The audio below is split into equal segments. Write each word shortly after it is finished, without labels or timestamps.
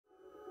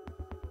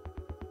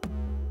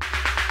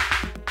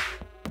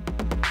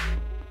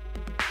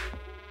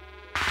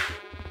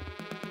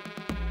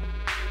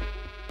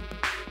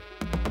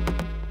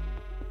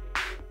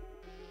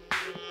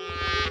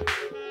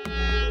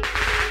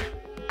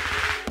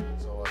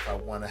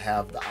want to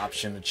have the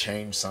option to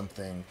change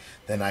something,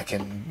 then I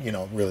can, you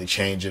know, really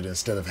change it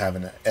instead of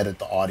having to edit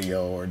the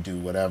audio or do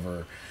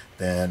whatever.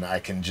 Then I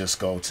can just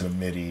go to the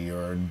MIDI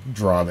or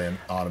draw the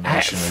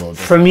automation a little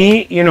different. For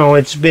me, you know,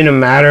 it's been a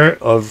matter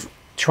of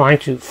trying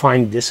to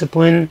find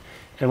discipline.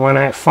 And when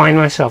I find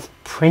myself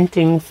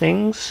printing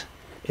things,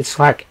 it's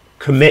like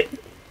commit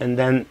and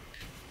then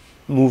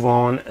move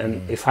on.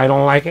 And if I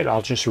don't like it,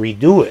 I'll just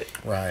redo it.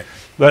 Right.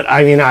 But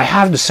I mean, I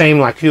have the same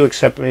like you,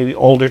 except maybe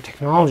older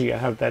technology. I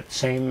have that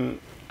same.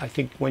 I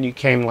think when you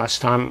came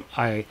last time,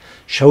 I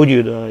showed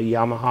you the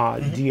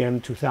Yamaha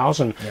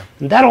DM2000,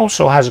 and that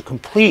also has a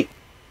complete,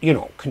 you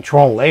know,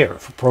 control layer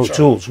for Pro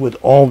Tools with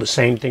all the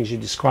same things you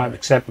described,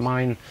 except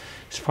mine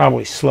is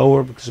probably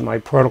slower because my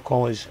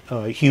protocol is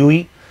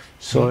Huey,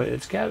 so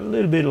it's got a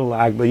little bit of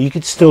lag, but you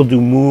could still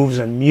do moves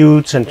and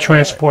mutes and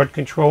transport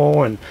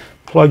control and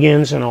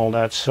plugins and all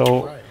that.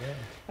 So,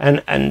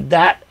 and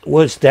that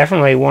was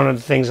definitely one of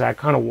the things I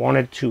kind of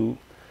wanted to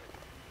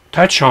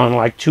touch on,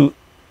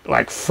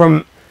 like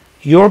from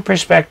your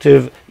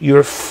perspective,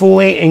 you're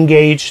fully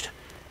engaged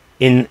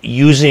in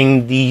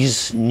using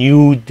these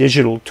new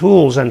digital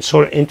tools and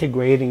sort of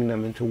integrating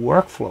them into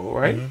workflow,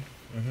 right?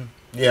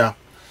 Yeah.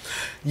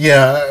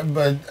 Yeah,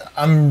 but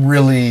I'm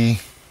really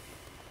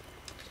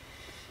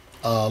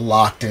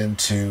locked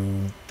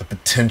into the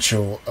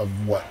potential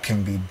of what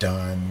can be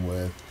done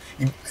with...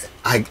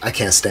 I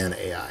can't stand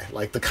AI.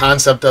 Like, the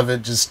concept of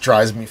it just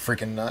drives me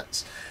freaking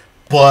nuts.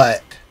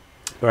 But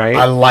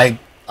I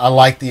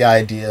like the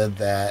idea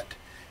that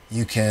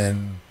you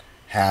can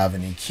have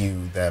an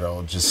EQ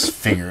that'll just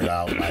figure it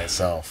out by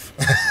itself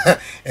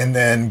and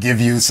then give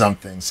you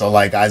something. So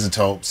like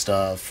isotope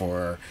stuff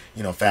or,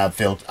 you know, Fab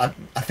Filter.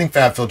 I think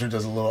Fab Filter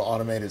does a little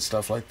automated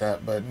stuff like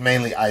that, but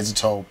mainly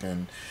isotope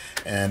and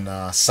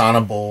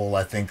Sonable,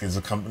 I think, is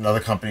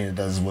another company that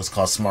does what's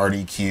called Smart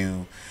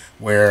EQ,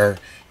 where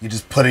you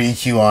just put an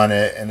EQ on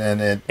it and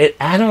then it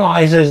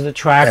analyzes the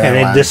track and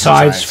it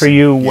decides for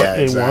you what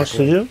it wants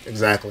to do.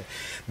 Exactly.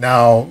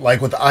 Now, like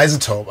with the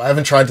isotope, I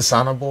haven't tried the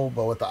Sonable,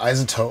 but with the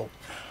isotope,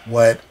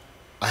 what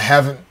I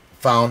haven't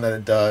found that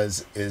it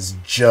does is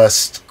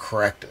just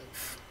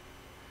corrective.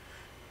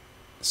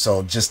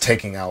 So just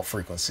taking out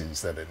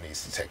frequencies that it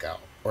needs to take out,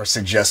 or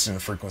suggesting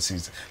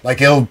frequencies.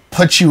 Like, it'll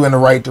put you in the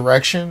right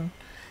direction,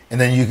 and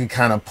then you can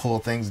kind of pull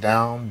things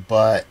down,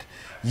 but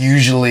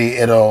usually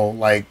it'll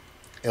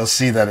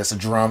see that it's a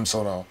drum, so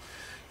it'll,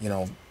 you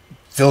know,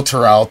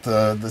 filter out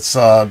the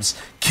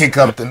subs, kick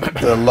up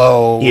the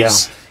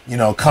lows, you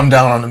know, come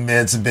down on the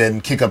mids a bit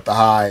and kick up the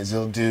highs.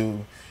 It'll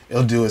do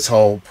its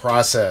whole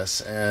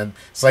process, and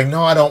it's like,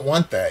 no, I don't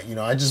want that. You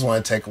know, I just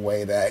want to take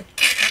away that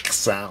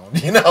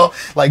sound. You know,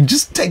 like,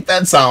 just take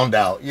that sound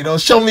out. You know,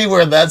 show me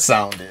where that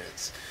sound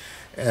is.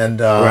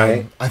 And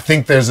I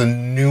think there's a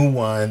new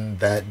one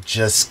that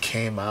just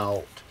came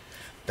out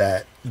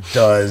that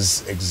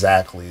does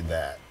exactly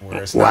that,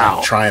 where it's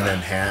not trying to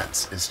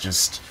enhance, it's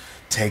just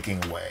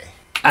taking away.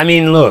 I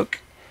mean, look,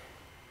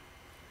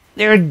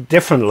 there are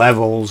different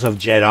levels of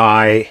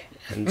Jedi,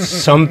 and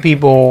some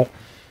people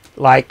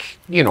like,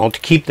 you know, to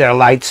keep their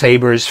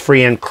lightsabers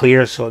free and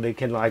clear so they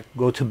can, like,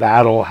 go to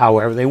battle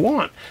however they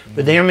want.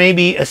 But there may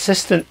be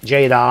assistant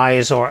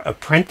Jedis or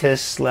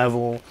apprentice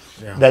level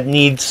that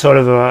need sort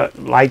of a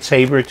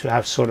lightsaber to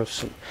have sort of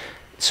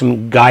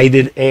some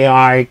guided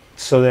AI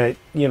so that,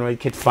 you know, it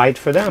could fight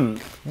for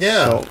them.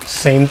 Yeah. So,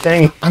 same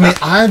thing. I mean,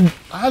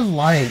 I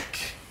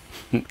like...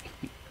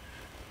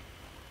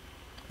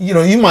 You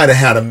know, you might have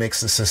had a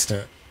mixed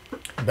assistant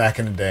back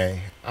in the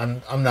day.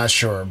 I'm not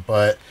sure,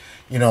 but...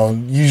 You know,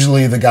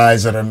 usually the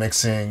guys that are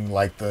mixing,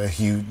 like the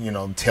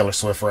Taylor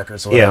Swift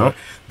records or whatever,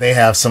 they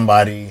have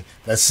somebody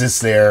that sits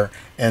there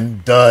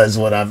and does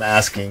what I'm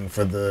asking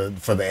for the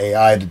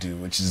AI to do,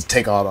 which is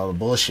take out all the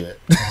bullshit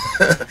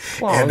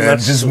and then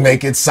just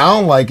make it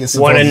sound like it's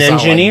supposed to sound like what an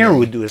engineer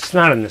would do. It's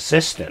not an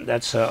assistant.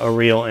 That's a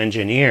real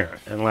engineer.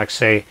 And like,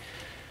 say,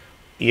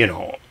 you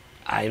know,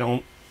 I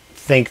don't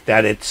think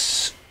that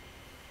it's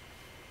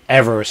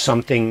ever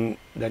something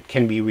that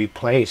can be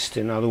replaced.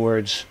 In other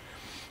words,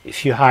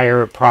 if you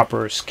hire a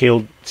proper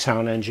skilled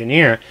sound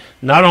engineer,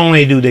 not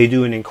only do they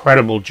do an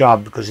incredible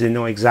job because they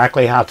know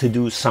exactly how to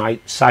do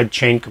side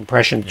chain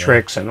compression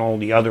tricks and all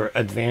the other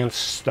advanced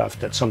stuff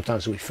that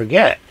sometimes we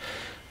forget,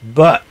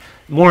 but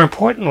more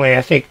importantly,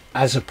 I think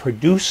as a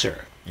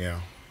producer,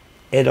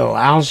 it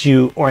allows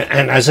you,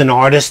 and as an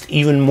artist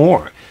even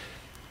more,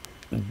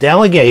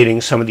 delegating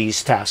some of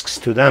these tasks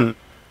to them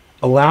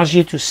allows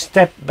you to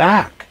step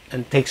back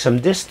and take some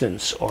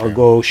distance or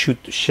go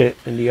shoot the shit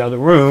in the other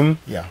room.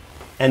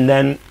 And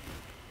then,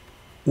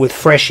 with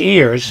fresh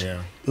ears,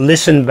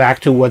 listen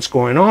back to what's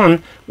going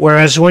on.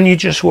 Whereas when you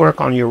just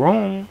work on your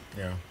own,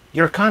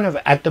 you're kind of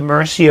at the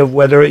mercy of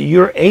whether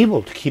you're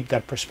able to keep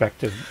that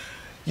perspective.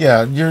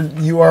 Yeah,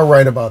 you are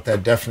right about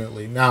that,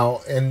 definitely.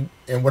 Now, and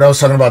what I was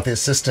talking about, the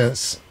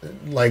assistants,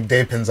 like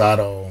Dave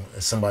Penzato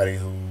is somebody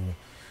who,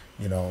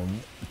 you know,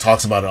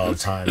 talks about it all the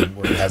time,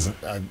 where he has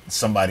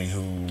somebody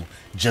who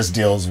just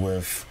deals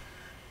with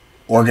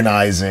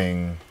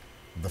organizing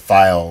the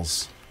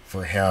files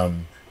for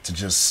him to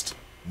just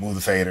move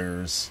the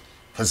faders,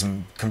 put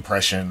some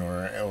compression,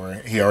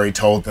 or he already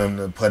told them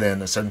to put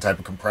in a certain type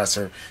of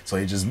compressor, so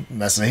he just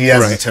messes. He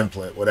has a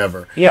template,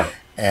 whatever. Yeah.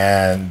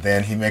 And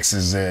then he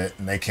mixes it,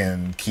 and they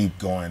can keep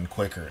going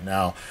quicker.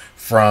 Now,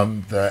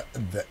 from the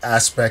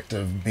aspect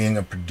of being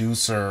a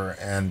producer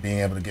and being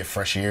able to get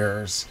fresh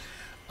ears,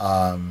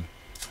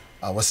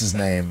 what's his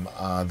name?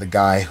 The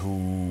guy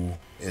who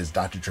is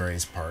Dr.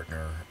 Dre's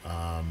partner.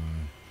 I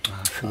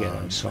forget.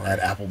 I'm sorry. At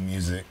Apple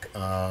Music.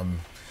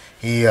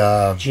 Jimmy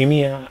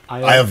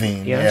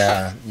Iovine.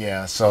 Yes.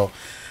 Yeah. So,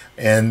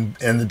 in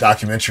the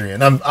documentary,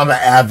 and I'm an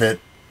avid,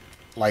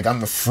 like,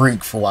 I'm a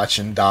freak for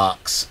watching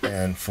docs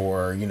and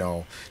for,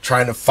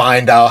 trying to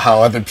find out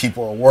how other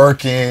people are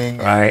working,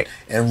 right,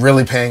 and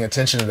really paying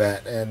attention to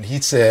that. And he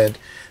said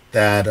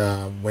that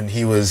when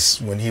he was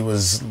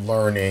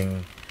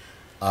learning,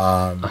 he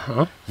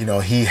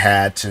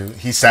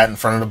sat in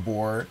front of the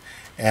board,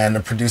 and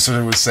the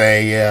producer would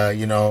say, yeah,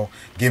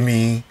 give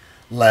me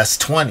less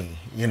 20,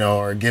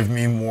 or give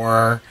me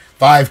more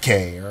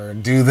 5K, or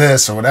do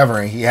this or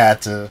whatever. And he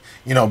had to,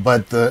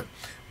 but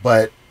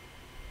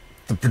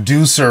the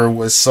producer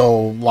was so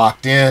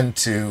locked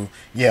into,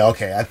 yeah,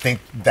 okay, I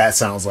think that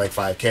sounds like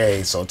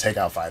 5K, so take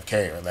out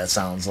 5K, or that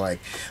sounds like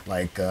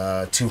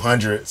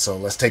 200, so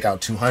let's take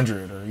out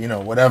 200, or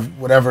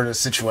whatever the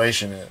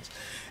situation is.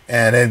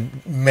 And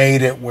it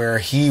made it where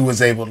he was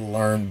able to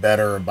learn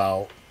better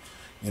about,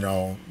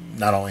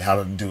 not only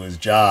how to do his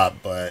job,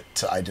 but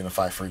to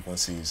identify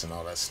frequencies and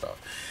all that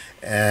stuff.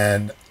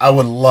 And I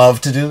would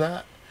love to do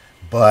that,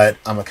 but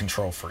I'm a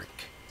control freak.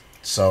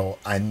 So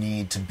I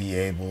need to be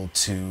able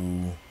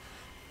to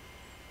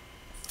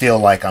feel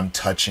like I'm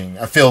touching.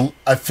 I feel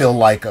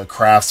like a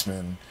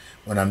craftsman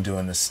when I'm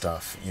doing this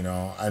stuff.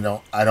 I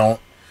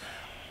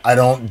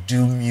don't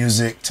do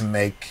music to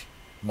make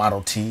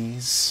Model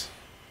Ts.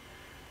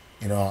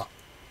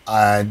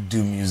 I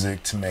do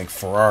music to make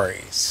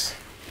Ferraris.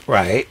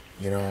 Right.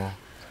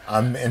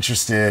 I'm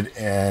interested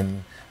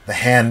in the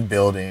hand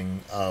building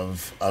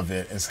of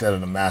it instead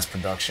of the mass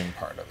production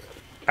part of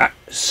it.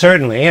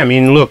 Certainly. I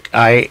mean, look,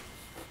 I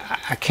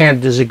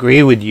can't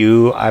disagree with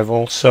you. I've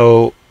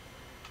also,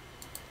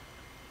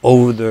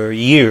 over the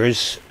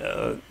years,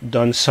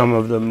 done some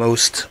of the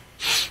most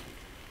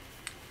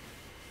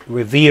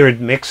revered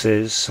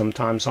mixes,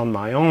 sometimes on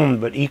my own,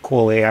 but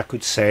equally, I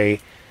could say,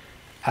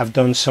 I've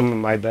done some of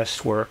my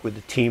best work with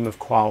a team of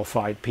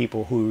qualified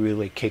people who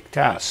really kicked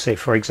ass. Say,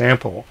 for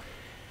example,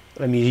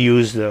 let me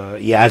use the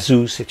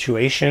Yazoo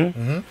situation.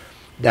 Mm-hmm.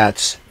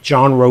 That's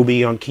John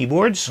Roby on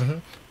keyboards, Mm-hmm.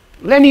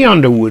 Lenny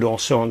Underwood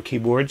also on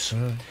keyboards,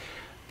 Mm-hmm.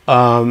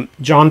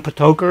 John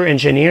Patoker,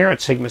 engineer at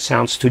Sigma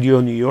Sound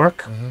Studio, New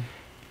York. Mm-hmm.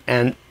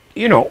 And,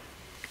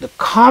 the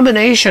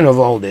combination of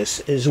all this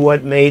is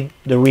what made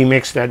the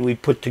remix that we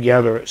put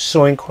together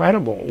so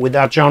incredible.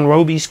 Without John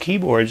Roby's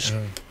keyboards,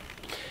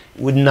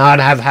 would not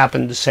have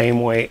happened the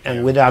same way.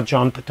 And without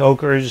John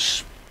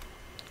Patoker's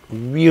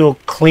real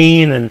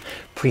clean and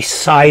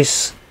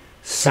precise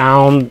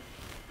sound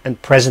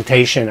and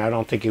presentation, I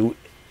don't think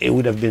it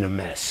would have been a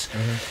mess.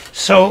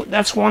 So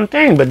that's one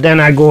thing. But then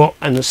I go,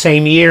 in the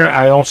same year,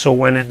 I also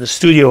went in the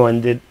studio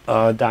and did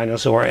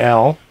Dinosaur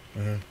L.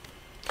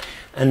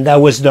 And that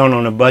was done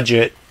on a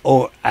budget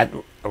at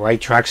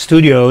Right Track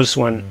Studios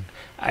when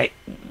the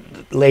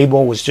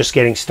label was just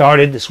getting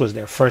started. This was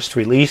their first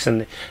release,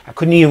 and I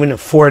couldn't even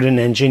afford an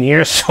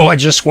engineer, so I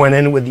just went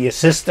in with the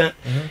assistant.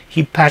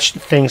 He patched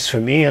things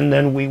for me, and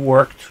then we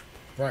worked.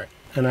 Right.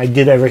 And I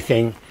did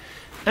everything.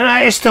 And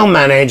I still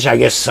managed, I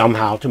guess,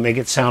 somehow to make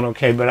it sound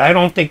okay, but I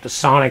don't think the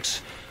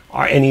sonics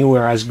are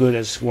anywhere as good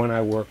as when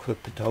I work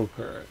with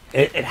Patoker.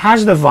 It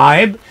has the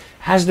vibe,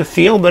 has the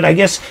feel, but I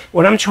guess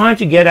what I'm trying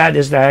to get at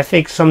is that I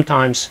think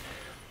sometimes,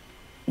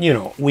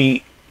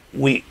 we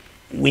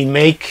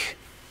make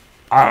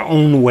our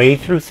own way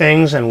through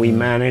things, and we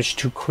manage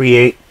to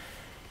create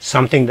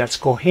something that's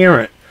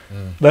coherent.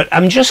 But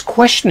I'm just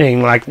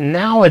questioning, like,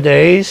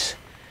 nowadays,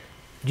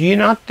 do you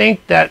not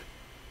think that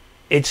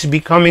it's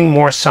becoming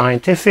more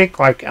scientific?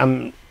 Like,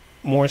 I'm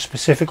more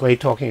specifically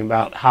talking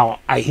about how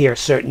I hear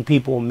certain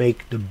people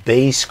make the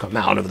bass come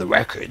out of the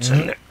records,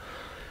 and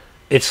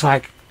it's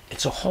like,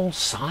 it's a whole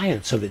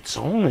science of its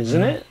own,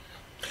 isn't it?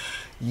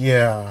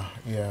 Yeah.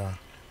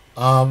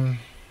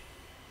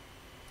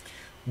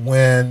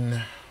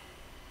 When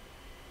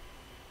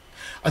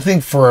I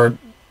think for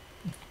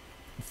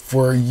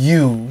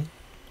you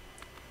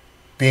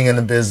being in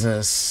the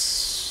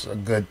business a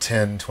good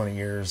 10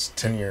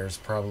 years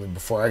probably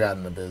before I got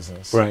in the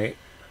business. Right.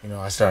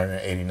 I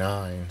started in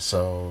 '89,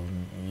 so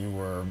you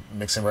were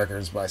mixing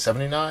records by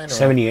 79 or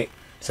 78.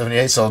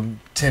 78, so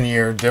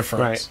 10-year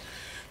difference. Right.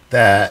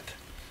 That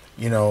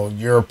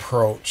your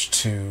approach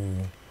to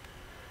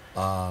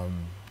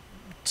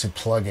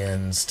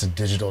plugins, to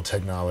digital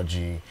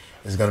technology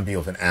is going to be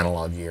with an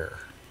analog ear.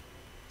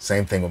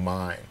 Same thing with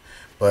mine.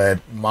 But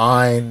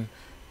mine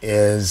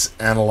is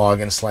analog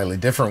in a slightly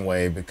different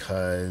way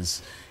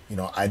because,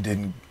 I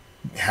didn't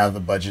have the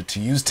budget to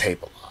use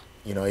tape a lot.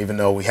 You know, even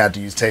though we had to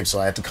use tape,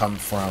 so I had to come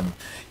from,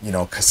 you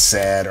know,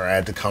 cassette, or I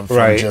had to come from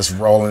Right. just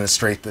rolling it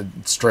straight to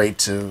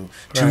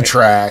Right.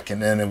 track,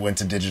 and then it went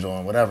to digital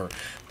and whatever.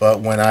 But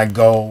when I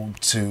go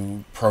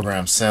to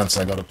program synths,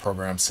 I go to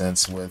program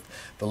synths with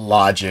the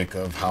logic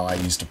of how I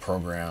used to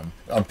program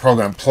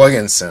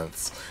plug-in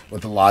synths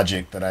with the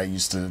logic that I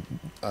used to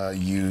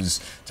use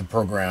to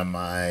program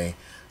my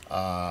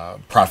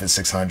Prophet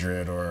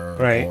 600 or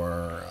Right.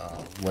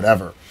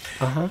 whatever.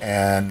 Uh-huh.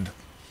 And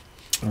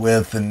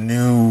with the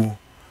new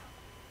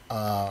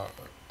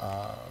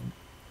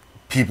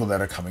people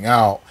that are coming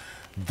out,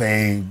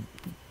 they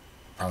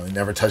probably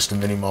never touched a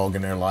mini Moog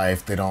in their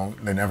life. They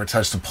never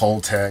touched a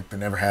Pultec. They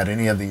never had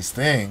any of these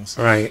things.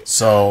 Right.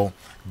 So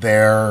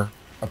their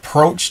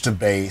approach to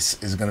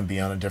bass is going to be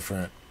on a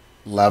different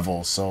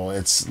level. So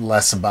it's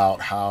less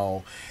about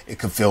how it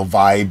could feel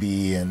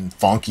vibey and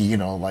funky, you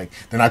know, like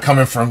they're not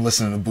coming from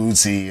listening to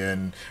Bootsy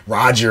and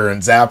Roger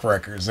and Zap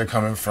records. They're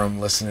coming from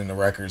listening to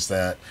records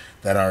that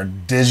are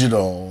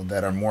digital,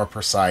 that are more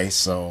precise.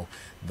 So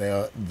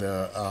the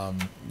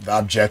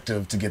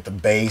objective to get the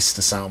bass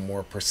to sound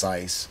more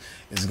precise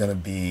is going to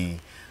be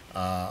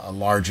a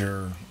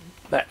larger.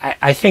 But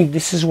I think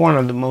this is one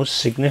of the most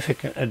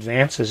significant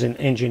advances in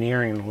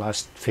engineering in the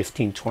last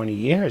 15, 20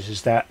 years,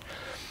 is that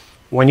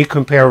when you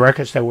compare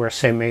records that were,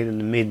 say, made in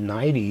the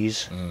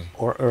mid-90s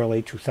or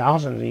early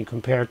 2000s, and you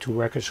compare it to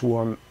records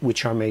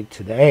which are made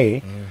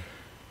today,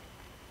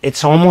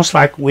 it's almost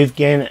like we've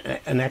gained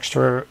an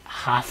extra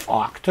half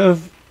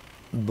octave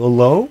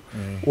below,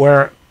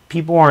 where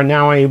people are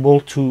now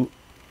able to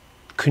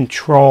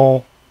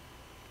control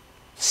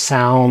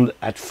sound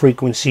at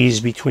frequencies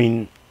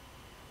between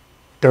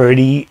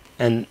 30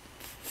 and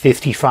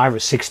 55 or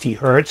 60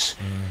 hertz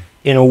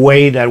in a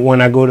way that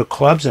when I go to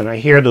clubs and I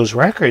hear those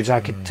records,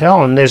 I could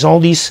tell. And there's all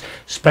these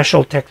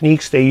special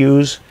techniques they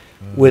use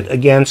with,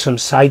 again, some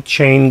side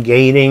chain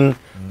gating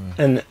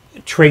and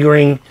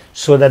triggering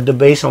so that the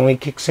bass only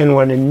kicks in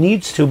when it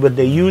needs to, but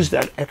they use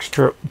that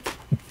extra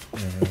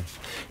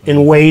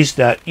in ways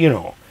that, you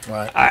know,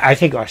 Right. I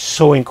think are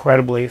so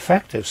incredibly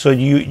effective. So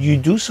you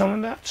do some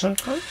of that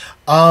sometimes?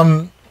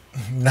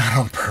 Not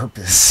on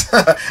purpose.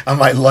 I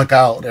might luck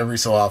out every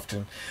so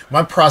often.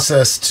 My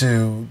process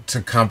to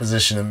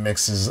composition and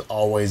mix has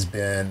always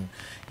been,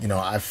 you know,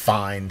 I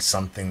find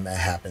something that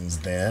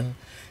happens then,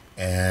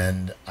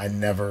 and I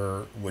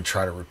never would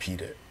try to repeat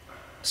it.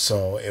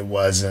 So it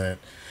wasn't.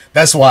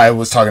 That's why I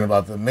was talking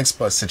about the mix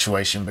bus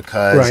situation,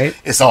 because Right.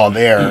 it's all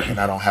there, and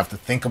I don't have to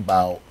think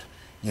about,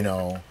 you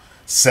know,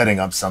 setting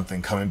up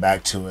something, coming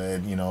back to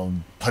it, you know,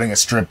 putting a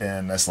strip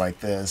in that's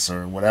like this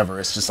or whatever.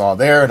 It's just all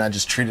there, and I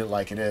just treat it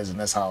like it is, and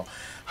that's how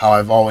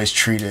I've always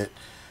treated,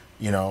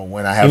 you know,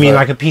 when I have. You mean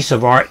like a piece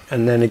of art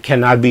and then it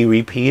cannot be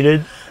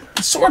repeated?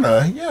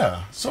 Sorta,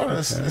 yeah, sorta.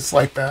 It's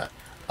like that.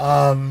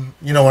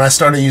 You know, when I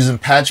started using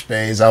patch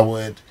bays, I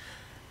would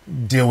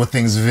deal with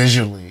things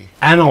visually.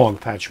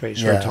 Analog patch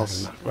bass we're Yes.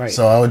 talking about, right?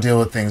 So I would deal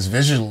with things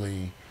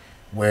visually,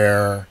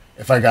 where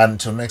if I got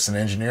into a mix, an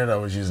engineer that I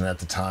was using at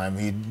the time,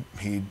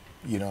 he'd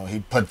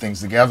put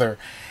things together,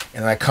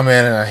 and I come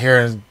in and I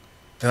hear,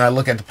 then I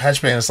look at the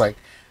patch bay and it's like,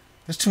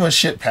 there's too much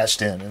shit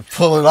patched in, and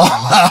pull it all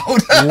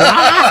out.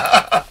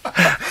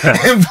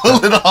 And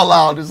pull it all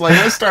out. It's like,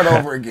 let's start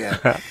over again.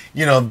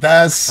 You know,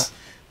 that's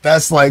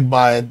like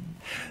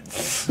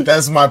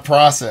that's my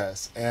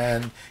process.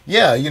 And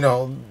yeah, you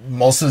know,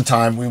 most of the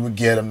time we would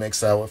get a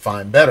mix that I would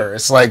find better.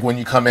 It's like when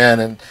you come in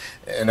and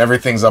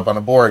everything's up on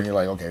the board and you're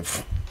like, okay,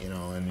 you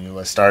know, and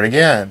let's start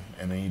again,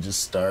 and then you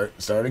just start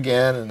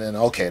again, and then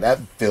okay, that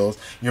feels,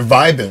 you're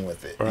vibing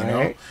with it, you know.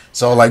 Right.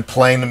 So like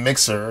playing the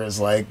mixer is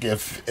like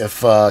if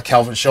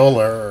Calvin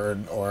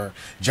Scholler or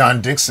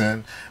John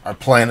Dixon are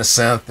playing a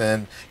synth,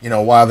 and you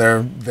know, while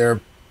they're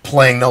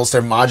playing notes,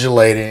 they're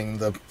modulating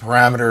the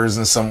parameters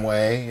in some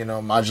way, you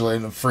know,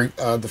 modulating the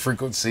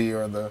frequency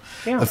or the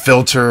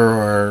filter,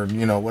 or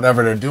you know,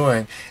 whatever they're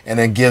doing, and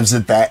it gives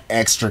it that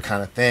extra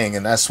kind of thing,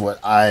 and that's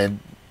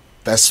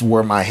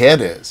where my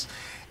head is.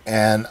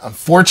 And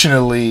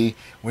unfortunately,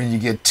 when you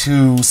get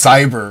too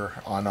cyber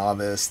on all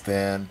this,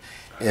 then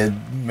it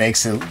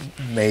makes it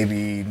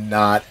maybe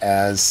not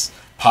as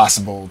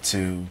possible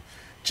to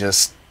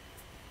just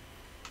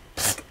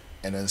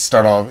and then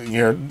start off.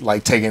 You're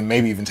like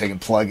maybe even taking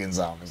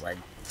plugins out. It's like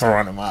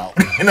throwing them out,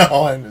 you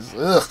know, and it's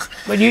ugh.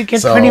 But you can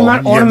So pretty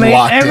much you get automate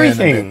locked in a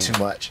everything. bit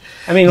too much.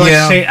 I mean, let's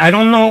Yeah. say, I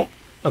don't know.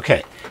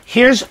 Okay,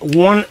 here's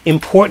one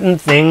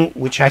important thing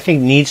which I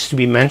think needs to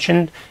be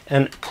mentioned,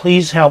 and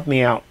please help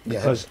me out, Yeah.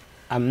 because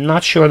I'm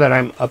not sure that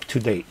I'm up to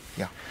date.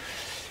 Yeah.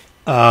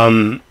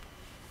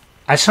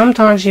 I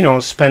sometimes, you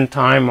know, spend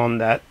time on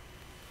that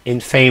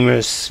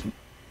infamous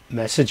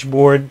message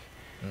board,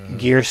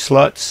 Gear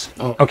Sluts.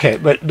 Oh. Okay,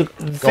 but the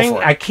thing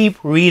for it. I keep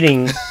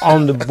reading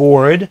on the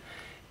board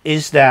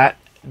is that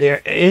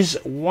there is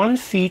one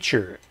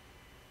feature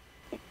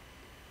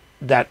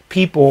that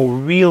people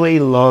really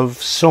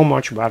love so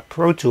much about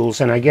Pro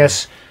Tools, and I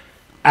guess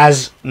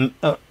as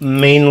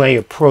mainly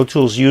a Pro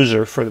Tools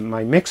user for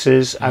my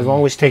mixes, I've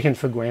always taken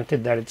for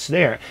granted that it's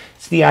there.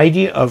 It's the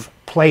idea of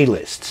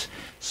playlists.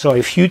 So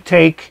if you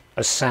take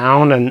a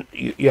sound and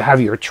you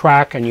have your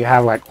track and you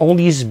have like all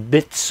these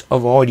bits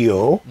of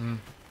audio,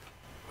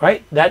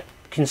 right? That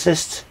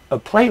consists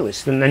of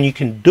playlist, and then you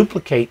can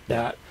duplicate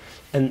that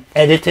and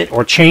edit it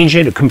or change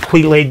it or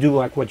completely do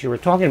like what you were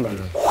talking about.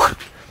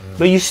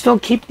 But you still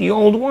keep the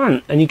old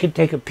one, and you can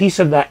take a piece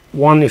of that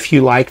one if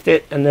you liked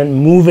it and then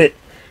move it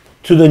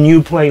to the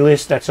new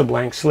playlist that's a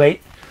blank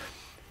slate.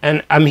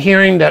 And I'm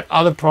hearing that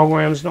other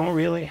programs don't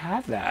really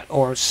have that,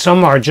 or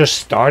some are just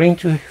starting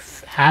to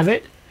have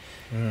it.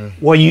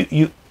 Well,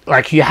 you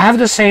have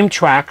the same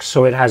track,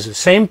 so it has the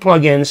same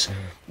plugins,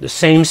 the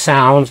same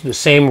sounds, the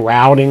same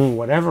routing,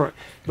 whatever.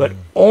 But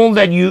all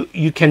that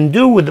you can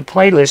do with the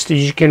playlist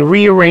is you can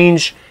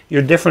rearrange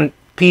your different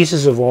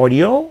pieces of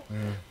audio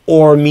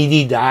or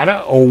MIDI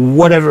data or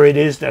whatever it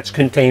is that's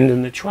contained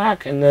in the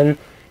track, and then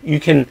you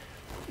can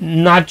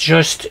not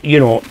just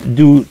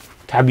do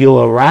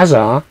tabula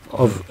rasa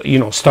of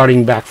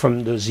starting back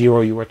from the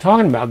zero you were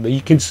talking about, but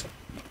you can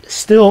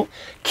still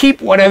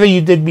keep whatever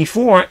you did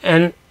before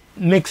and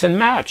mix and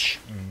match.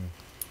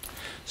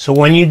 So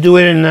when you do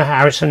it in the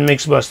Harrison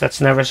mix bus, that's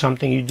never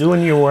something you do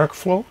in your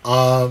workflow?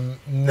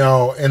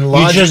 No, in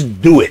Logic, you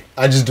just do it.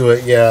 I just do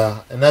it,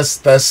 yeah. And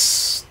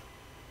that's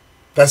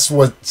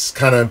what's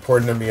kind of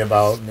important to me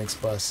about mix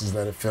bus, is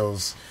that it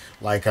feels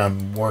like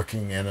I'm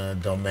working in a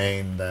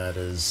domain that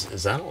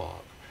is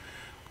analog,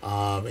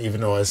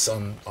 even though it's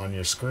on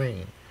your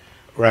screen.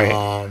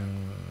 Right.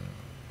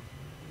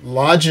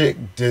 Logic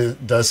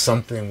does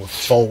something with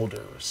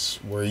folders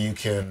where you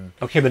can...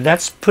 Okay, but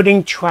that's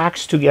putting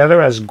tracks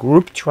together as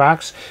group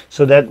tracks,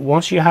 so that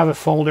once you have a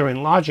folder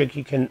in Logic,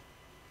 you can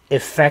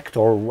affect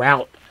or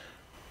route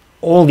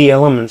all the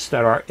elements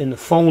that are in the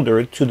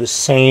folder to the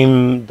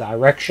same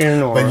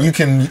direction. Or... But you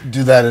can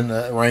do that in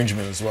the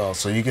arrangement as well.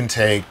 So you can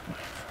take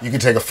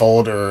a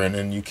folder and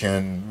then you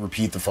can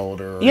repeat the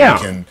folder. Or yeah. You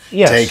can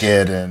yes. take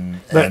it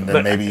and then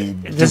maybe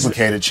this,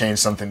 duplicate it, change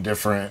something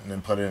different, and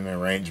then put it in an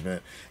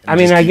arrangement. I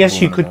mean, I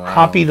guess you could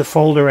copy the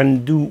folder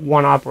and do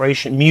one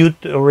operation, mute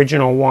the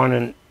original one,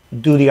 and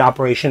do the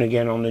operation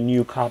again on the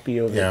new copy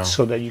of it,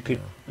 so that you could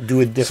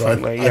do it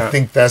differently. So I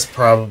think that's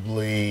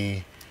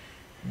probably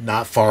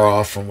not far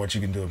off from what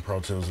you can do in Pro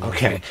Tools.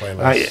 Okay.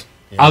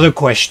 Other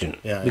question,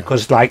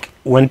 because like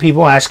when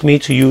people ask me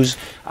to use,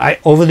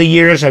 over the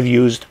years I've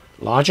used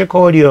Logic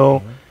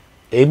Audio,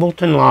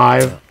 Ableton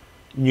Live,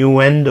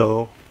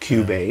 Nuendo,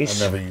 Cubase.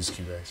 I've never used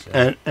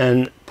Cubase.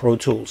 And Pro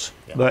Tools.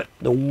 Yeah. But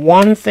the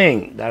one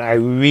thing that I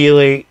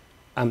really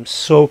am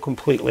so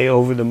completely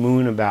over the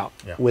moon about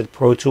with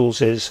Pro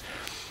Tools is,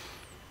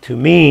 to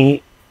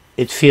me,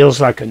 it feels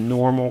like a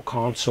normal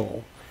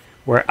console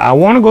where I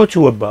want to go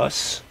to a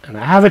bus and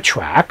I have a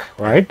track,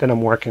 right, that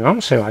I'm working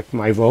on, say like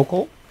my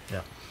vocal,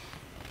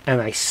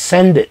 and I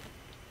send it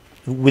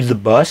with the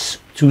bus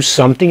to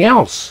something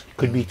else. It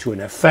could be to an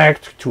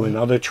effect, to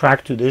another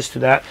track, to this, to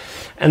that.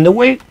 And the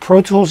way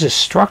Pro Tools is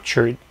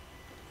structured,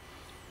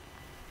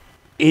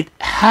 it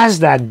has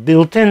that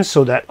built in,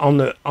 so that on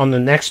the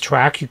next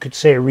track you could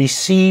say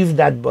receive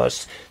that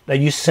bus that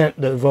you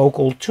sent the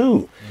vocal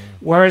to.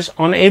 Whereas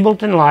on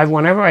Ableton Live,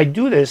 whenever I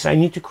do this, I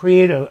need to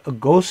create a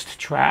ghost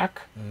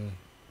track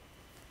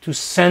to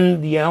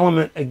send the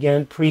element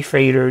again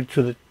pre-fader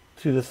to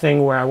the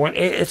thing where I want.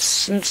 It's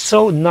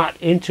so not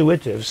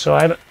intuitive. So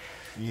I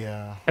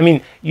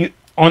mean, you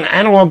on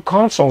analog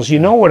consoles, you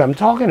know what I'm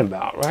talking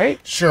about, right?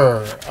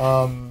 Sure.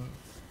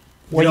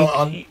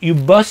 You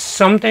bus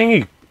something,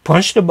 you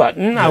punch the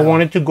button. I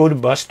want it to go to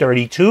bus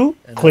 32,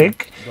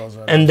 click,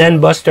 and then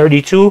bus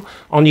 32.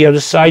 On the other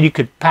side, you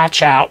could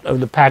patch out of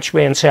the patch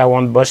bay and say, I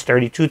want bus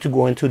 32 to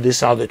go into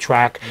this other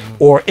track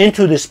or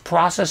into this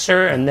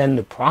processor, and then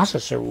the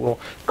processor will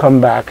come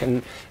back.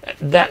 And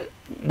that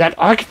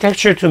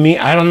architecture, to me,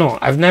 I don't know.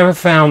 I've never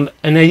found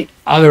any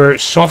other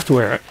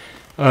software,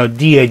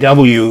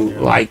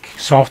 DAW-like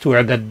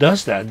software that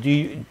does that. Do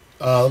you?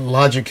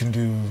 Logic can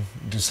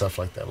do stuff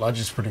like that.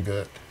 Logic's pretty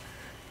good.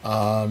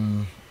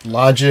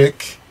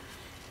 Logic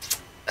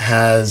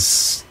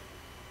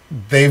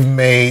they've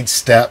made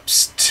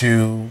steps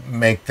to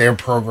make their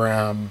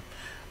program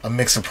a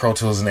mix of Pro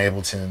Tools and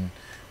Ableton,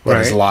 but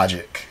it's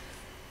Logic.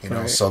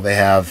 So they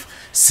have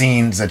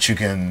scenes that you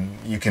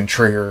can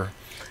trigger,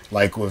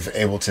 like with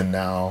Ableton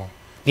now.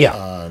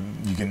 Yeah.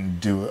 You can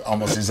do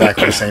almost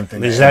exactly the same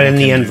thing. Is that in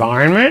the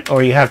environment,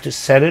 or you have to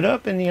set it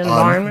up in the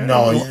environment?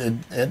 No,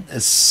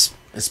 it's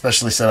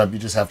especially set up. You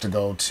just have to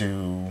go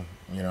to,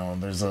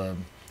 there's a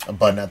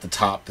button at the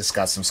top that's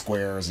got some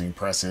squares, and you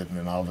press it, and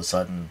then all of a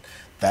sudden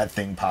that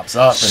thing pops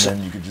up, and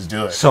then you can just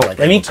do it. So let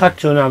me cut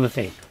to another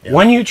thing. Yeah.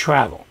 When you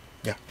travel,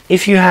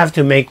 if you have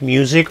to make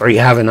music, or you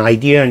have an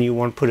idea and you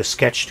want to put a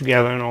sketch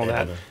together and all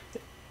that,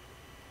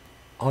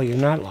 you're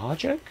not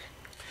Logic?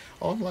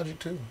 Oh, I'm Logic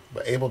too,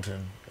 but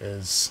Ableton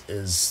is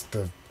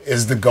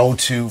the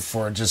go-to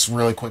for just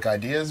really quick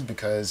ideas,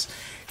 because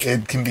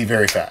it can be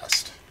very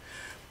fast.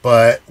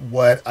 But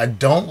what I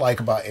don't like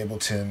about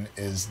Ableton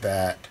is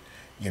that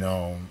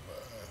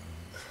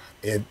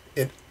it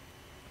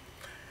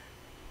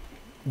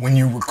when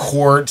you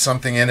record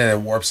something in it,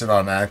 it warps it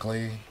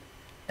automatically,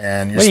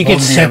 And you're Well, you can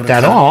supposed to be able set to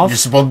that cut off. You're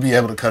supposed to be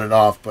able to cut it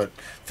off, but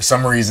for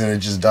some reason it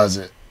just does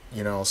it.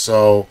 You know,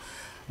 so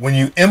when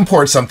you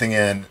import something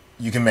in,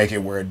 you can make it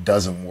where it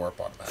doesn't warp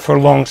automatically For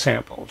long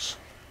samples.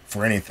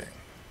 for anything.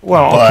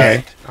 Well, But-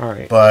 okay. All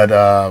right.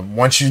 But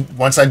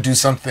once I do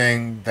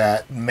something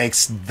that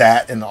makes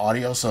that in the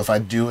audio, so if I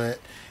do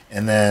it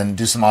and then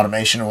do some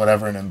automation or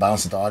whatever and then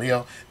bounce it to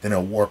audio, then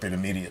it'll warp it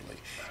immediately.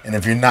 And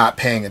if you're not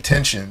paying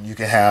attention, you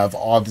can have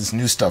all this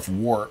new stuff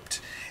warped,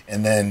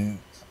 and then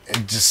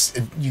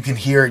you can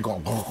hear it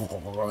going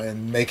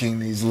and making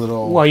these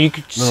little. Well, you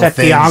could little set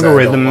the things that I don't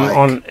algorithm like.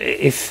 on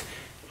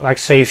like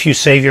say if you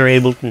save your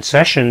Ableton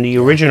session, the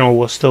original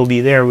will still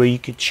be there, where you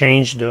could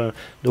change the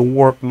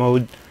warp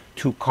mode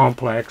to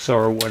complex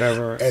or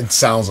whatever. It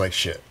sounds like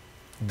shit.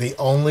 The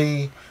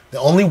only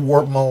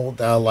warp mode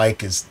that I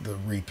like is the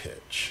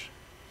repitch.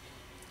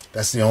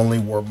 That's the only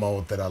warp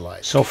mode that I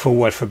like. So for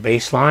what? For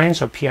bass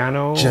lines or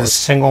piano or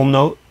Just single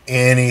note?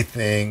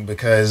 Anything,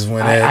 because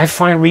when I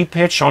find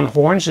repitch on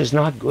horns is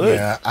not good.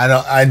 yeah, I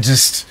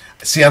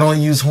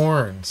don't use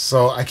horns,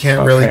 so I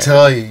can't really Okay.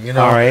 tell you, you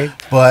know. All right.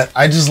 But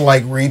I just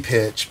like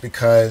repitch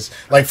because,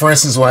 like, for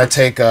instance, when I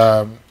take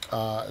I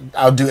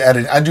do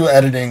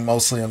editing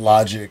mostly in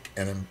Logic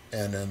and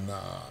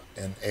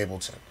in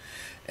Ableton,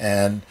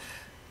 and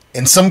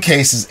in some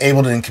cases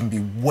Ableton can be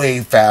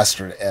way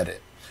faster to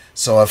edit.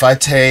 So if I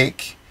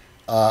take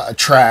a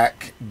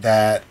track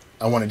that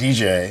I want to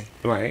DJ,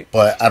 Right.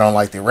 but I don't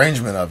like the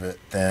arrangement of it,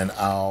 then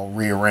I'll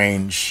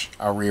rearrange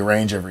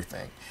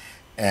everything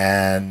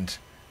and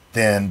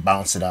then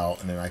bounce it out,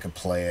 and then I can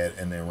play it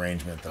in the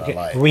arrangement that Okay.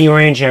 I like.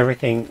 Rearrange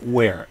everything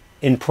where?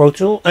 In Pro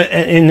Tools?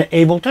 In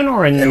Ableton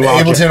or in In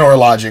Logic? Ableton or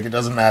Logic, it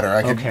doesn't matter.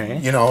 I could, Okay.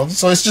 you know,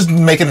 so it's just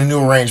making a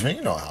new arrangement.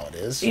 You know how it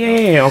is.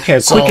 Yeah, okay.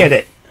 So- Quick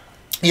edit.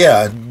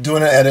 Yeah,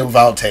 doing an edit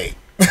without tape.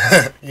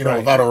 You know, Right.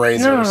 without a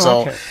razor. No, So,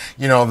 okay.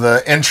 you know,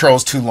 the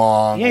intro's too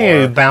long. Yeah,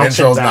 or you bounce it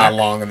intro's back. not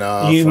long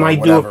enough. You or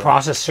might do a whatever.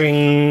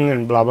 processing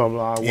and blah, blah,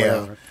 blah, Yeah.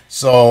 whatever.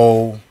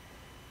 So,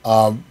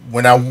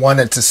 when I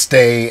want it to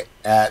stay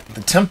at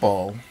the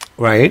tempo,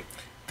 Right.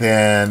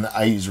 then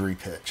I use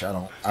repitch.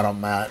 I don't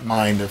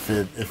mind if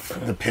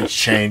the pitch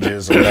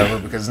changes or whatever,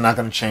 because it's not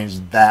going to change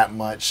that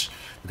much,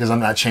 because I'm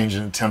not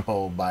changing the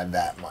tempo by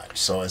that much.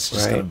 So it's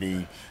just Right. going to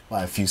be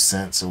by a few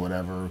cents or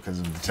whatever, because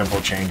if the tempo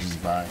changes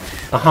by,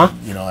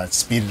 you know, I'd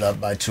speed it up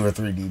by 2 or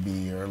 3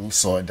 dB or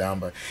slow it down.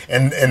 But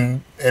and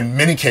in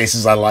many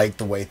cases, I like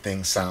the way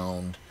things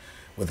sound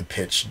with the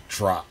pitch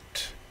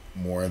dropped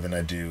more than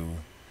I do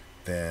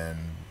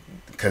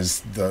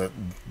because the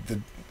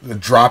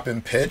drop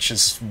in pitch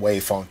is way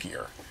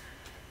funkier.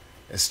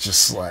 It's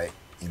just like,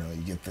 you know,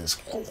 you get this.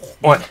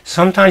 What?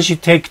 Sometimes you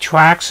take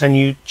tracks and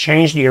you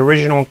change the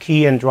original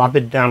key and drop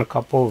it down a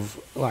couple of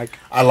like.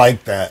 I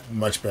like that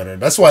much better.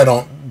 That's why I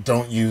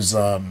don't use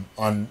on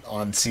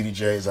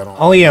CDJs. I don't.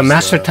 Oh yeah, use,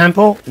 master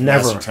tempo.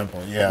 Never. Master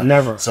tempo. Yeah.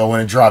 Never. So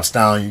when it drops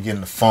down, you get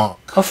in the funk.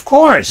 Of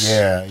course.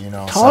 Yeah, you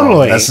know.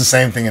 Totally. So that's the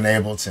same thing in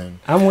Ableton.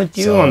 I'm with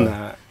you So- on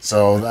that.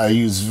 So I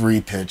use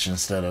repitch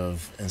instead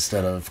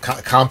of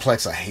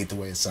complex. I hate the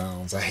way it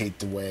sounds. I hate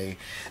the way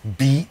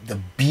the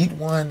beat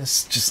one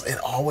is just, it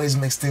always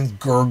makes things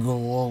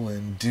gurgle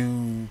and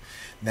do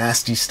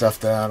nasty stuff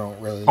that I don't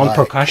really On like.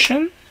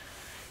 percussion?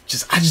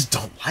 I just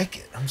don't like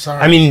it. I'm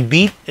sorry. I mean,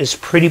 beat is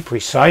pretty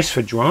precise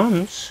for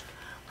drums.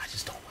 I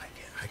just don't like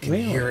it. I can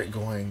Really? hear it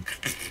going.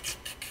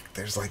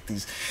 There's like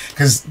these,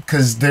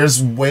 because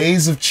there's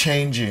ways of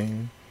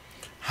changing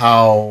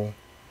how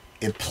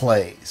it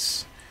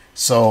plays.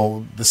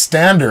 So the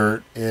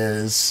standard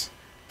is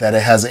that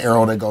it has an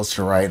arrow that goes to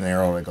the right and an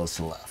arrow that goes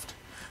to the left.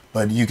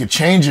 But you could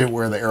change it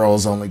where the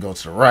arrows only go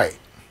to the right.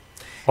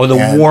 Or the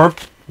And warp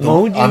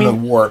mode, you on the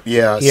mean? warp,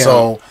 yeah. Yeah.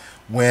 So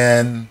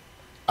when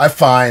I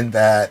find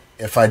that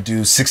if I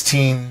do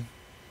 16th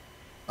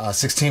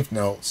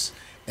notes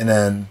and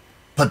then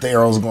put the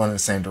arrows going in the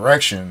same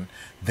direction,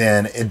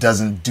 then it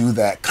doesn't do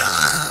that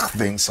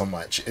thing so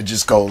much. It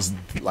just goes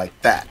like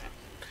that.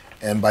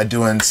 And by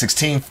doing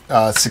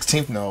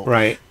 16th note,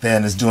 Right.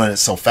 then it's doing it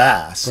so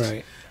fast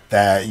Right.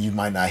 that you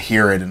might not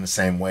hear it in the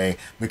same way,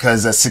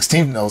 because that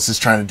 16th note is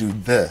trying to do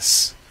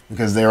this,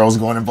 because the arrow's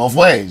going in both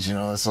ways, you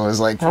know. So it's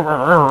like,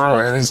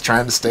 and it's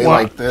trying to stay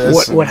like this.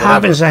 What and whatever.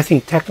 happens, I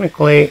think,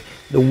 technically,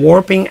 the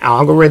warping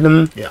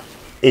algorithm Yeah.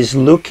 is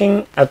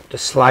looking at the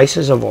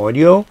slices of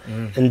audio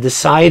and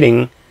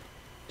deciding.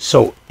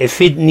 So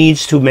if it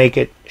needs to make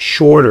it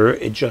shorter,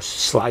 it just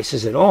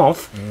slices it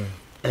off.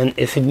 And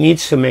if it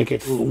needs to make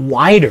it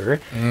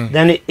wider,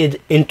 then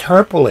it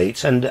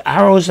interpolates. And the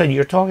arrows that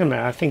you're talking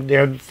about, I think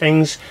they're the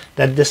things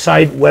that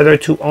decide whether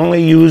to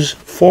only use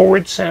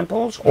forward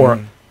samples or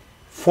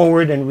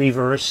forward and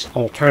reverse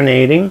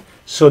alternating,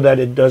 so that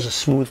it does a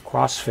smooth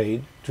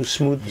crossfade to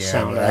smooth the Yeah,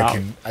 sound but out.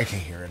 I can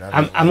hear it.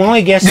 I'm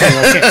only guessing.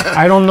 Okay?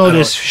 I don't know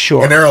this for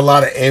sure. And there are a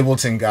lot of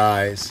Ableton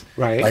guys.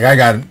 Right. Like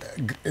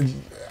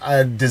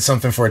I did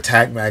something for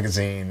Attack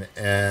magazine,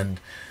 and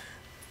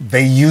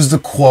they used a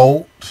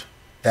quote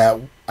that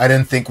I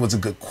didn't think was a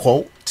good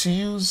quote to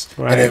use,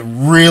 Right. and it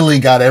really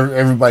got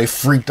everybody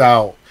freaked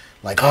out.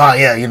 Like, oh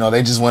yeah,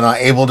 they just went on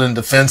Ableton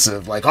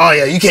defensive. Like, oh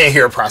yeah, you can't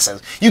hear a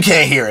process. You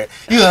can't hear it.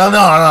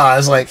 No.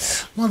 It's like,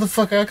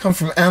 motherfucker, I come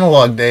from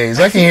analog days.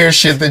 I can hear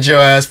shit that your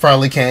ass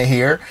probably can't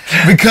hear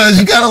because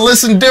you gotta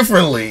listen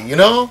differently,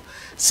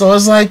 So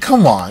it's like,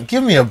 come on,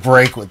 give me a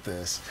break with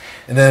this.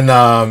 And then,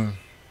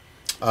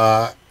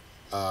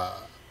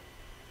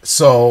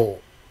 so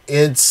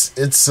it's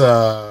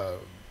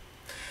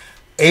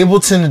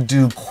Ableton to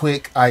do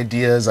quick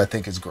ideas, I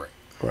think is great.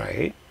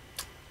 Right.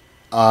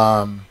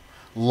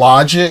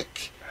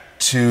 Logic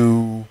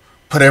to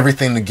put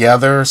everything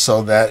together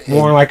so that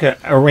more like an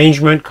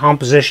arrangement,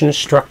 composition,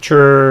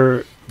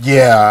 structure.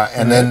 Yeah,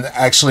 and then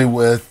actually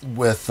with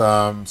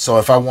so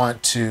if I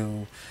want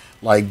to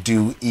like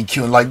do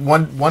EQ, and like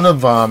one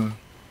of the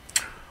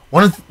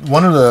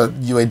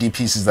UAD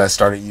pieces that I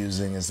started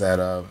using is that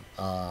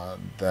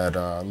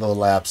Little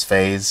Labs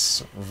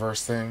phase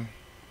reverse thing.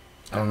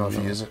 I don't know if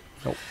you use it.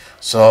 Nope.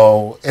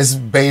 So it's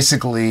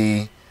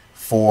basically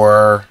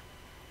for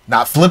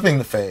not flipping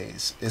the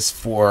phase, it's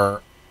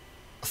for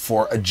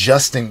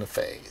adjusting the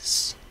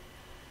phase.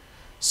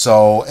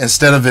 So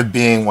instead of it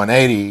being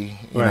 180,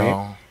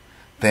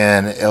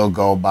 then it'll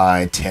go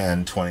by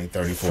 10, 20,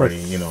 30,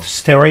 40,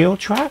 Stereo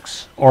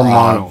tracks or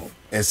mono?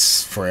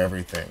 It's for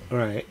everything.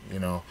 Right.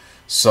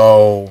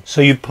 So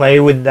you play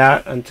with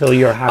that until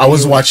you're happy. I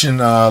was watching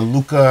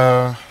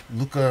Luca,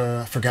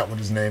 I forgot what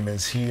his name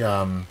is. He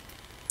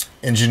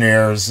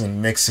engineers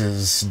and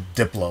mixes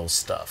Diplo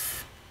stuff.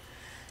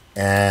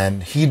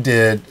 And he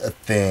did a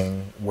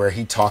thing where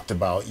he talked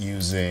about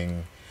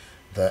using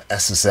the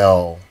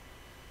SSL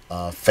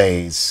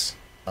phase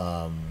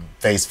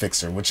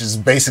fixer, which is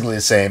basically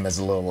the same as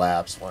the Little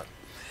Labs one,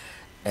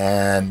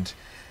 and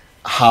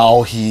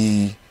how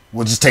he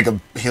will just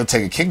he'll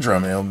take a kick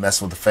drum and he'll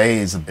mess with the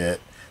phase a bit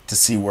to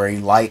see where he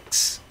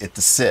likes it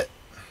to sit,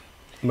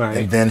 right?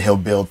 And then he'll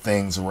build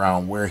things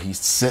around where he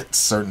sits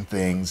certain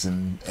things,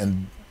 and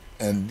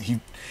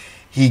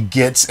he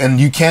gets, and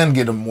you can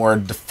get a more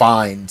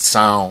defined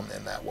sound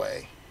in that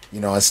way.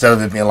 Instead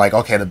of it being like,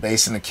 okay, the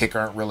bass and the kick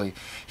aren't really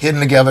hidden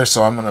together,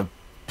 so I'm going to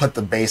put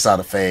the bass out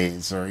of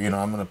phase, or, I'm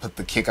going to put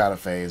the kick out of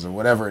phase, or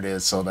whatever it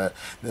is, so that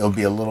it'll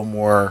be a little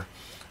more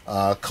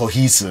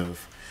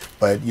cohesive.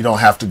 But you don't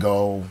have to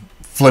go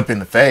flipping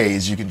the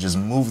phase. You can just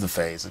move the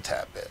phase a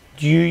tad bit.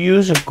 Do you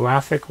use a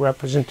graphic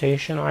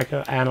representation, like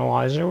an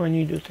analyzer, when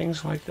you do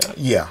things like that?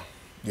 Yeah,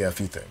 a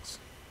few things.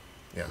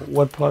 Yeah.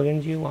 What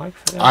plugin do you like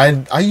for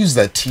that? I use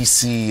that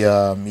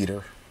TC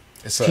meter.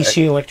 It's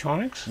TC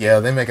Electronics?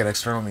 Yeah, they make an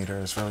external meter.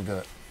 It's really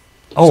good.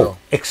 Oh,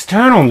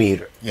 external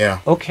meter.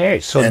 Yeah. Okay,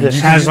 so this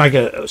has like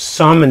a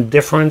sum and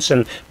difference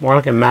and more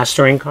like a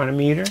mastering kind of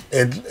meter?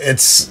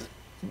 It's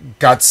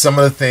got some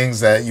of the things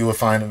that you would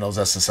find in those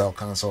SSL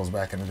consoles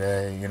back in the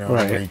day,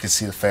 right, where you could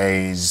see the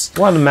phase.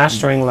 Well, the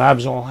mastering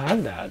labs all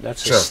have that.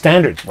 That's a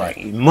standard thing. Right.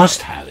 You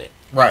must have it.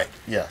 Right,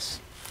 yes.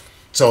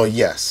 So,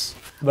 yes.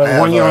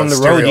 But when you're on the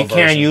road, you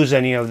can't use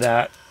any of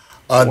that.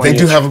 They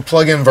do have a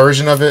plug-in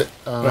version of it,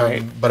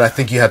 right, but I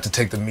think you have to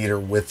take the meter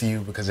with you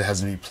because it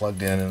has to be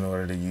plugged in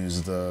order to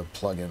use the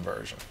plug-in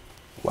version.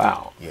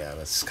 Wow. Yeah,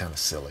 that's kind of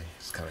silly.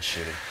 It's kind of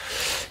shitty.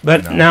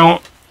 But now,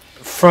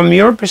 from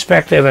your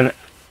perspective, and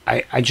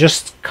I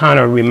just kind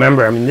of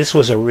remember, this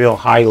was a real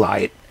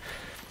highlight.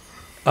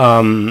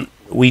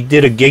 We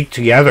did a gig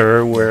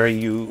together where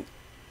you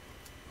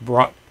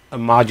brought a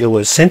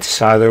modular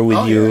synthesizer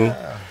with you.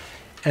 Yeah.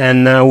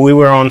 And we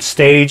were on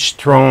stage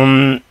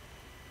thrown,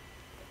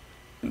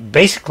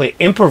 basically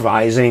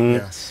improvising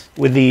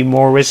with the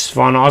Maurice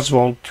von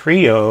Oswald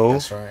trio.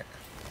 That's right.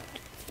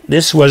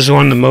 This was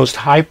one of the most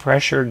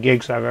high-pressure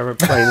gigs I've ever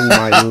played in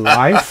my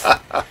life.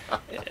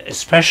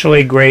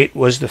 Especially great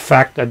was the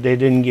fact that they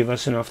didn't give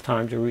us enough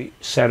time to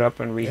set up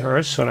and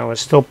rehearse, and I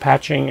was still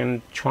patching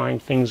and trying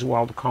things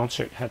while the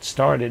concert had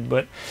started.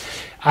 But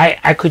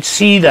I could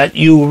see that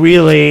you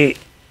really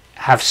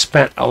have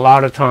spent a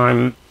lot of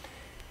time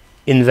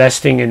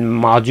investing in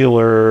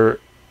modular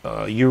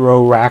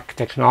Euro rack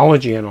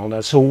technology and all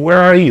that. So where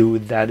are you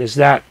with that? Is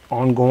that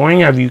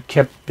ongoing? Have you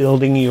kept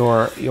building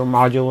your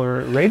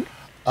modular rig?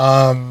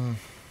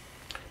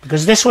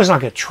 Because this was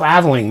like a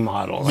traveling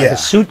model, like a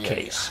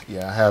suitcase.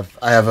 Yeah,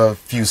 I have a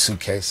few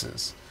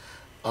suitcases.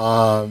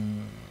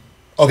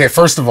 Okay,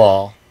 first of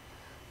all,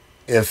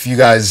 if you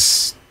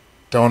guys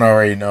don't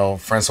already know,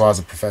 François is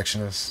a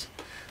perfectionist.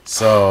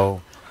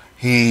 So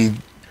he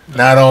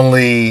not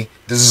only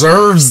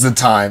deserves the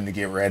time to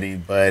get ready,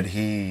 but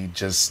he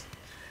just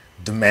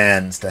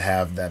demands to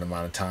have that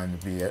amount of time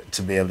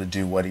to be able to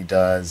do what he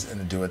does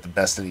and to do it the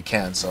best that he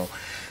can.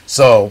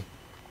 So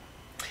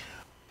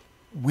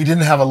we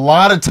didn't have a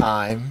lot of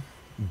time,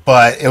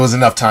 but it was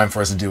enough time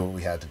for us to do what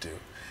we had to do.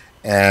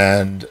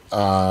 And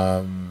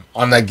on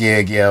that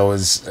gig,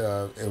 it's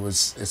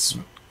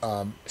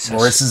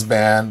Maurice's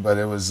band, but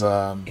it was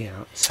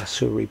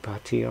Sasuri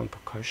Pati on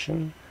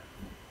percussion.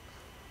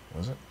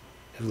 Was it?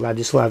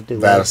 Vladislav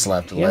Delay.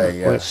 Vladislav Delay,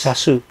 yeah.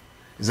 Sasu.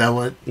 Is that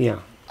what?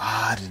 Yeah.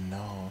 I didn't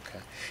know. Okay.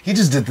 He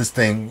just did this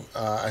thing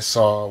I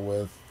saw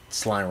with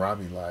Sly and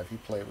Robbie live. He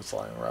played with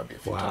Sly and Robbie a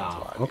few times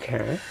live.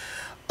 Okay.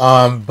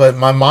 But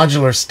my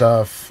modular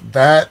stuff,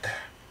 that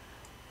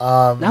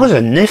was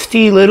a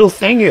nifty little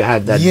thing you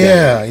had that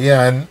day.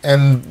 Yeah,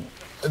 and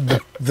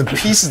the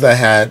pieces I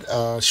had,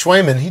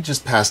 Schwayman, he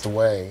just passed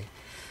away,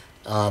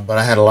 but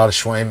I had a lot of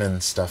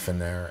Schwayman stuff in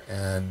there,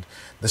 and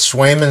the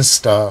Schwayman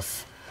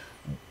stuff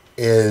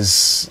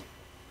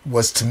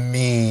was to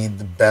me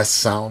the best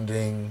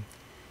sounding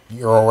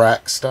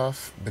Eurorack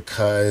stuff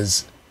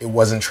because it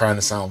wasn't trying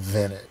to sound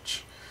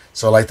vintage.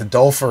 So like the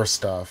Doepfer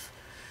stuff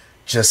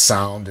just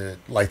sounded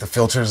like the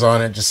filters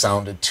on it just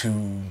sounded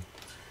too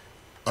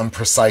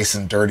unprecise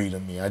and dirty to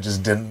me. I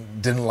just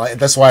didn't like.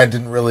 That's why I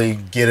didn't really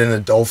get into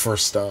Doepfer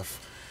stuff.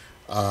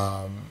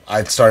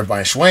 I started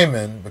buying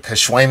Schwayman because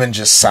Schwayman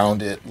just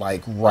sounded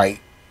like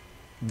right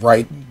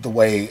the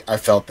way I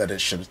felt that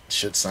it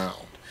should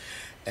sound.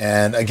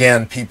 And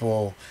again,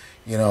 people,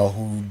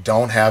 who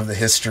don't have the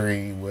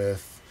history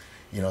with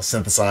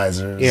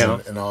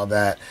synthesizers and all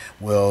that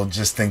will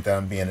just think that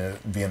I'm being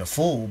a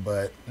fool.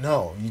 But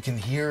no, you can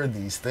hear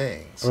these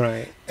things.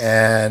 Right.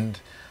 And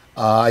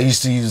I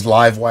used to use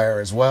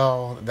Livewire as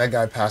well. That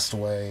guy passed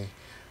away.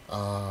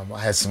 I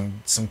had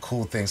some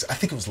cool things. I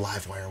think it was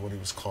Livewire, what he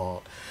was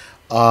called.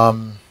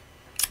 And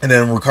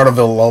then Ricardo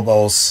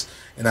Villalobos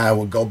and I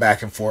would go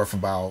back and forth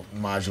about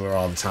modular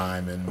all the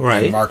time, and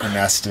Mark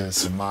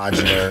Ernestus and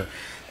modular.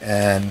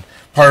 And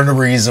part of the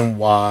reason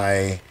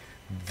why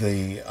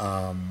the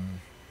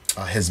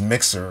his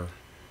mixer,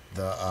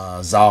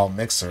 the Zal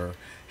mixer,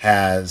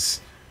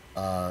 has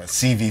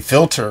CV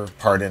filter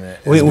part in it.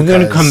 We're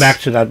going to come back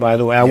to that, by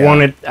the way. I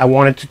wanted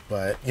to.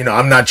 But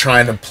I'm not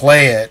trying to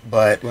play it,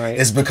 but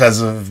it's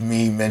because of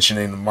me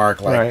mentioning the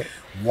Mark. Like,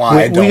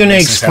 why? We're going to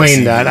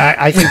explain that.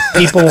 I think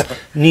people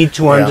need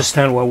to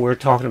understand what we're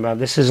talking about.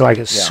 This is like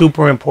a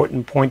super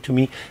important point to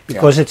me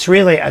because it's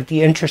really at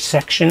the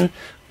intersection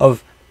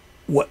of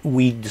what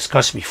we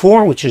discussed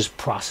before, which is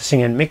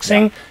processing and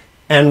mixing,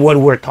 and what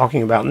we're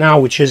talking about now,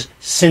 which is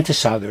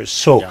synthesizers.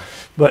 So,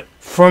 but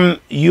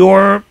from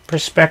your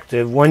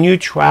perspective, when you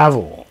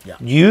travel,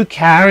 do you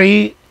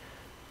carry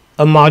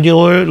a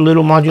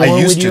little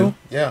modular with you?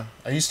 Yeah.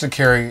 I used to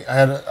carry, I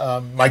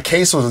had, my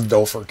case was a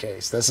Doepfer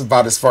case. That's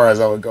about as far as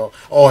I would go.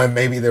 Oh, and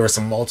maybe there were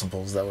some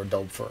multiples that were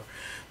Doepfer.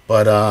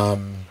 But I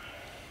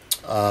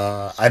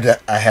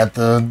had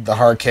the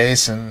hard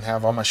case and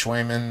have all my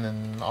Schwayman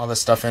and all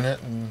this stuff in it.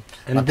 And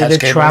did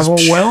it travel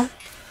well?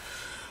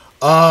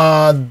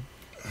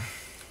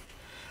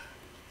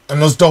 In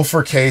those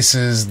Doepfer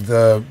cases,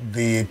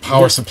 the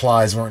power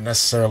supplies weren't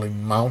necessarily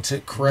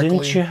mounted correctly.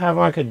 Didn't you have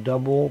like a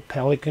double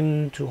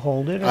Pelican to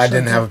hold it? I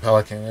didn't have a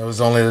Pelican. It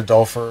was only the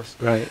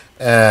Doepfers. Right.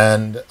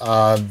 And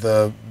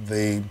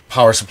the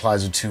power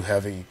supplies were too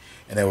heavy,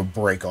 and they would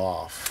break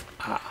off,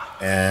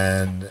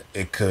 and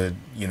it could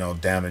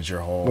damage your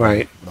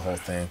the whole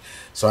thing.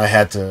 So I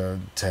had to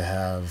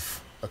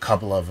have a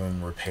couple of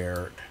them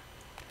repaired.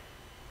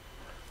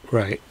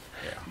 Right.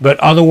 Yeah. But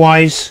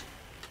otherwise,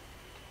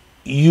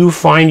 you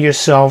find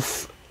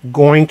yourself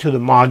going to the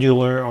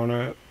modular on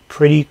a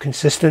pretty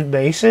consistent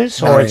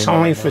basis, or it's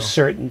only for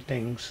certain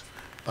things?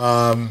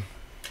 I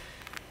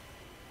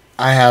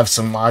have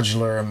some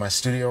modular in my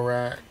studio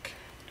rack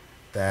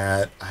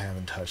that I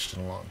haven't touched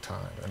in a long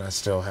time, and I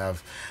still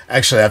have.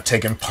 Actually, I've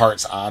taken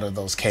parts out of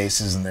those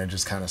cases, and they're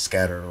just kind of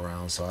scattered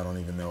around, so I don't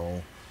even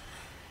know.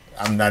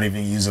 I'm not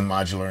even using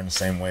modular in the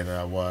same way that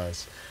I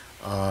was.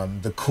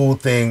 The cool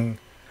thing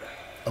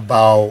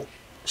about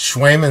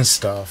Schwayman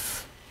stuff,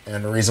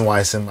 and the reason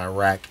why it's in my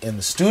rack in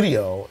the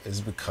studio,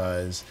 is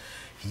because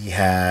he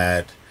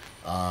had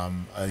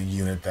a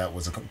unit that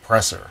was a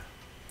compressor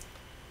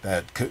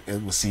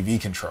it was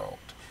CV controlled.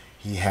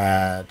 He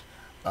had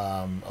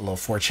a little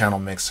 4-channel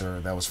mixer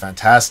that was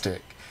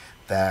fantastic,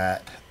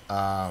 that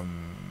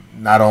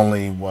not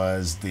only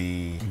was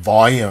the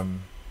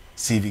volume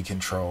CV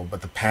control,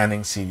 but the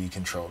panning CV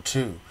control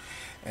too.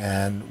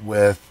 And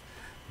with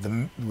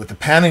the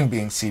panning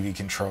being CV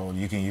controlled,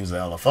 you can use the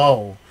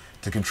LFO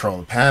to control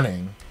the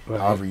panning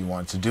however you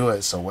want to do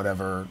it. So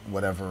whatever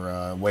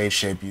wave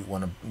shape you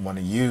want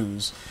to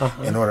use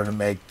in order to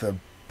make the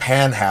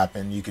pan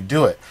happen, you could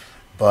do it.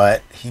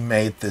 But he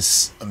made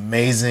this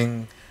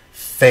amazing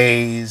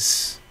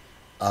phase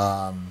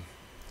module.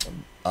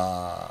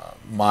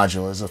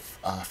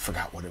 I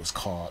forgot what it was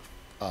called.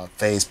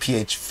 Phase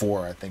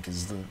PH4, I think,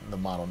 is the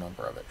model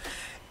number of it.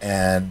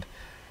 And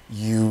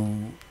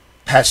you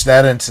patch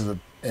that into the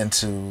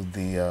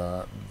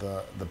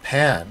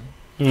pan.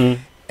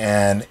 Mm-hmm.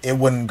 And it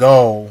wouldn't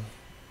go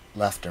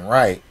left and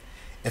right.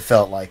 It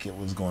felt like it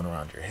was going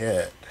around your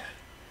head.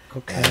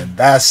 Okay. And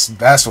that's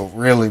what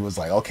really was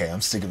like, okay,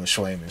 I'm sticking with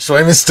Schwayman.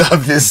 Schwayman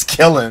stuff is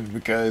killing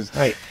because,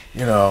 it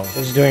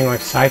was doing like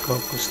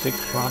psychoacoustic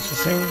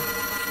processing.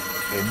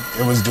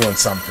 It was doing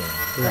something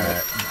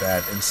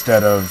that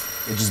instead of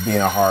it just being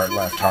a hard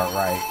left, hard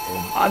right.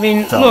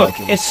 Look,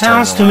 it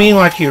sounds to me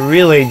like you're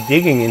really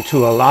digging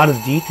into a lot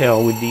of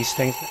detail with these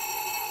things.